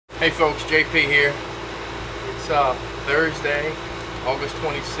Hey folks, JP here. It's Thursday, August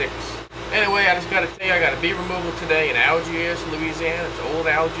 26th. Anyway, I just got to tell you, I got a bee removal today in Algiers, Louisiana. It's old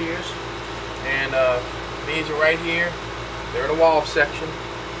Algiers. And bees are right here. They're in the wall section.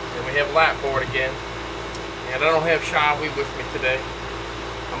 And we have lapboard again. And I don't have Shawi with me today.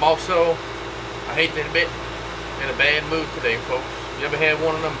 I'm also, I hate to admit, in a bad mood today, folks. You ever have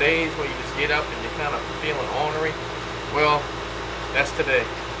one of them days where you just get up and you're kind of feeling ornery? Well, that's today.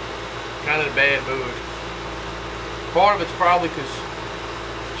 Kind of in a bad mood. Part of it's probably because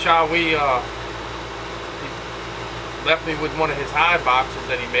Shawi left me with one of his hive boxes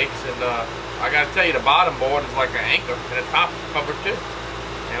that he makes, and I gotta tell you, the bottom board is like an anchor and the top cover too.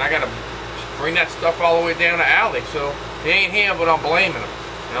 And I gotta bring that stuff all the way down the alley. So he ain't here, but I'm blaming him.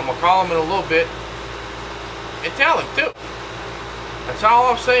 And I'm gonna call him in a little bit and tell him too. That's all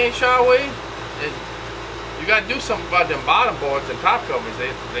I'm saying, Shawi. You gotta do something about them bottom boards and top covers.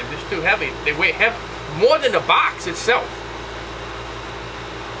 They're just too heavy. They weigh heavy, more than the box itself.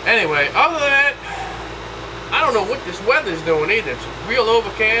 Anyway, other than that, I don't know what this weather's doing either. It's real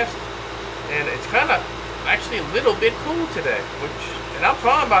overcast, and it's kind of actually a little bit cool today. And I'm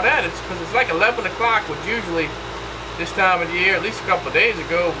fine by that. It's because it's like 11 o'clock, which usually this time of the year, at least a couple of days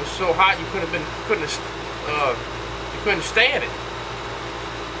ago, was so hot you couldn't stand it.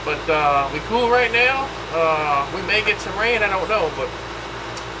 But we cool right now. We may get some rain, I don't know, but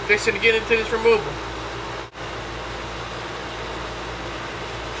fixing to get into this removal.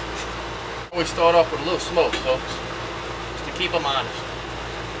 Always start off with a little smoke, folks, just to keep them honest.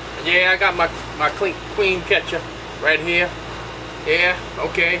 And yeah, I got my queen catcher right here. Yeah,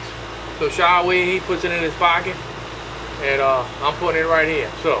 okay. So Shawi, he puts it in his pocket, and I'm putting it right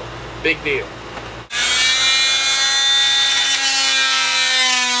here. So, big deal.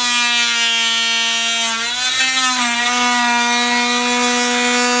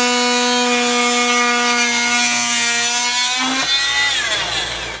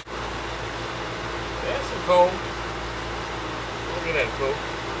 Look at that, folks.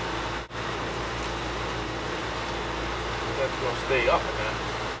 That's going to stay up now.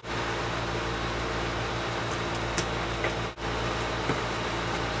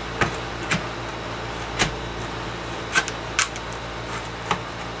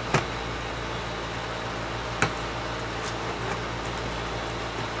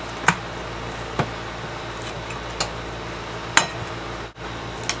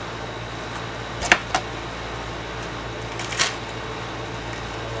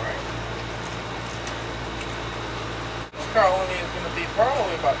 Colony is going to be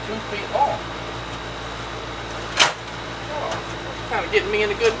probably about 2 feet long. Oh, it's kind of getting me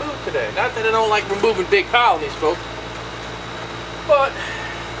in a good mood today. Not that I don't like removing big colonies, folks, but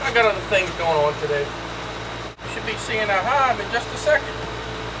I got other things going on today. Should be seeing our hive in just a second.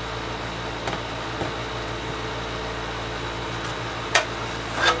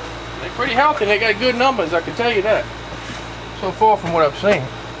 They're pretty healthy. They got good numbers, I can tell you that. So far from what I've seen.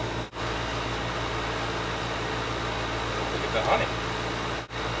 The honey.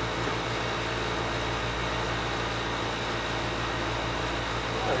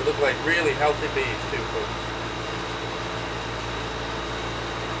 Oh, they look like really healthy bees too, folks.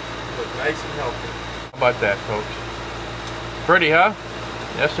 They look nice and healthy. How about that, folks? Pretty, huh?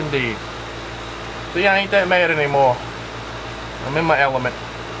 Yes, indeed. See, I ain't that mad anymore. I'm in my element.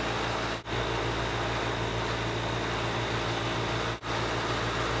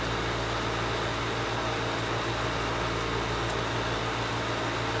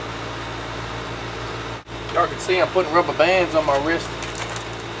 Y'all can see I'm putting rubber bands on my wrist.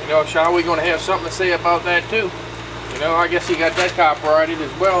 You know, Shawi gonna have something to say about that too. You know, I guess he got that copyrighted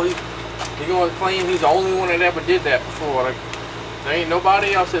as well. He's gonna claim he's the only one that ever did that before. Like, there ain't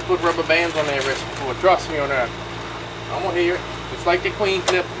nobody else that put rubber bands on their wrist before. Trust me on that. I'm gonna hear it. Just like the queen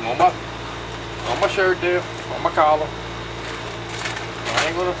clip on my shirt there, on my collar. I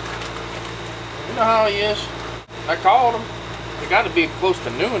ain't gonna. You know how he is. I called him. It got to be close to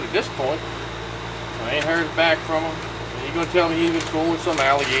noon at this point. I ain't heard back from him. He's gonna tell me he was going with some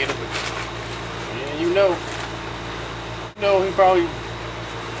alligator, but yeah, you know he probably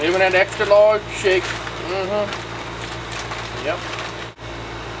having that extra large shake. Yep.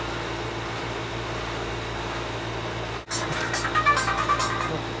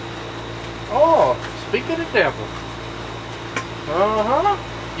 Oh, speak of the devil.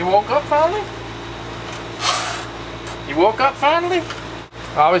 You woke up finally? You woke up finally?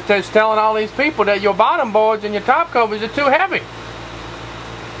 I was just telling all these people that your bottom boards and your top covers are too heavy.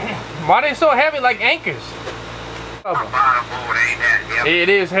 Why are they so heavy like anchors? My bottom board ain't that heavy. It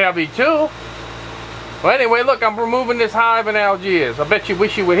is heavy too. Well, anyway, look, I'm removing this hive in Algiers. I bet you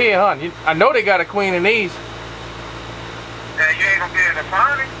wish you were here, huh? I know they got a queen in these. Yeah, you ain't gonna be able to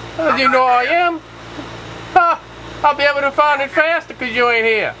find it? You know I am. Ha! I'll be able to find it faster because you ain't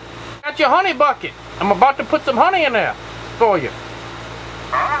here. Got your honey bucket. I'm about to put some honey in there for you.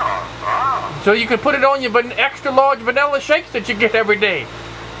 So you can put it on your extra large vanilla shakes that you get every day.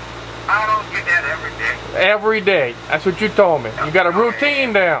 I don't get that every day. Every day. That's what you told me. You got a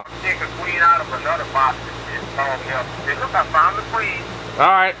routine down. Take a queen out of another box and call me up. Say, look, I found the queen.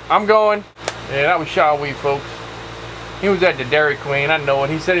 Alright, I'm going. Yeah, that was Shawee, folks. He was at the Dairy Queen, I know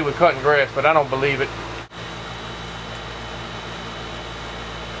it. He said he was cutting grass, but I don't believe it.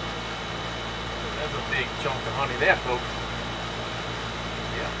 That's a big chunk of honey there, folks.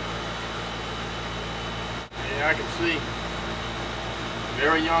 Yeah, I can see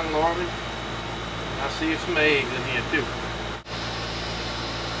very young larvae. I see some eggs in here too.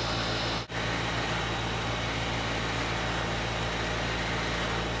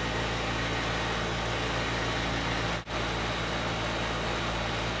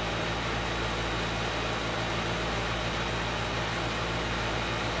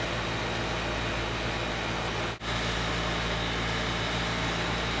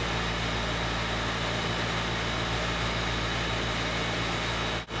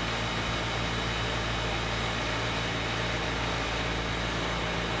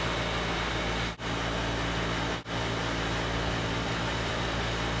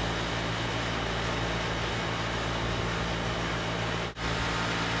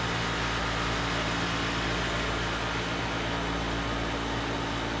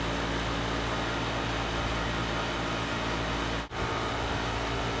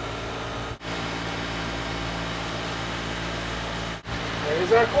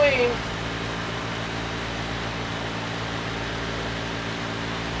 There's our queen.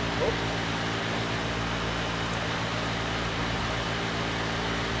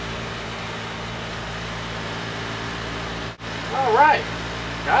 All right,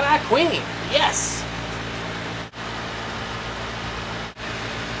 got our queen. Yes.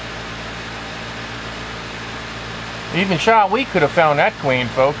 Even Shawee could have found that queen,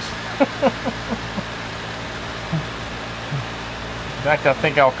 folks. In fact, I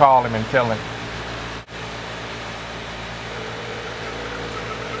think I'll call him and tell him.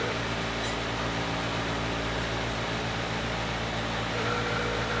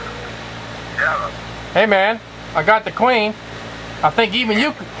 Hey man, I got the queen. I think even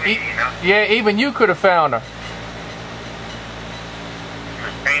you, yeah, even you could have found her.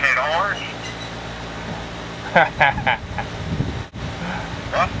 Painted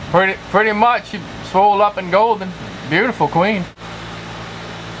orange? Pretty much, she swole up and golden. Beautiful queen.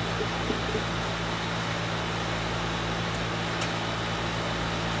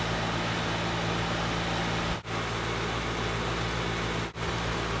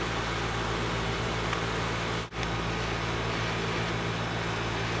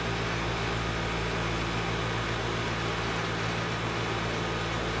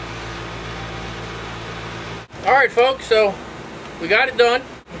 Alright folks, so we got it done.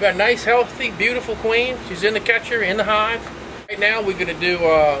 We've got a nice, healthy, beautiful queen. She's in the catcher, in the hive. Right now we're going to do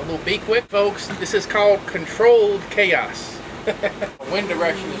a little bee quick. Folks, this is called controlled chaos. Wind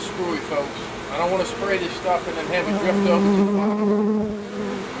direction is screwy, folks. I don't want to spray this stuff and then have it drift over to the bottom. We're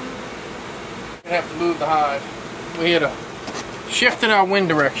going to have to move the hive. We're here to shift in our wind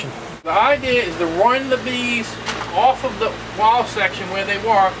direction. The idea is to run the bees off of the wall section where they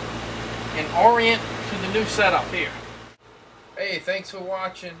were and orient to the new setup here. Hey, thanks for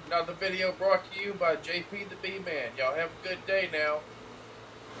watching. Another video brought to you by JPthebeeman. Y'all have a good day now.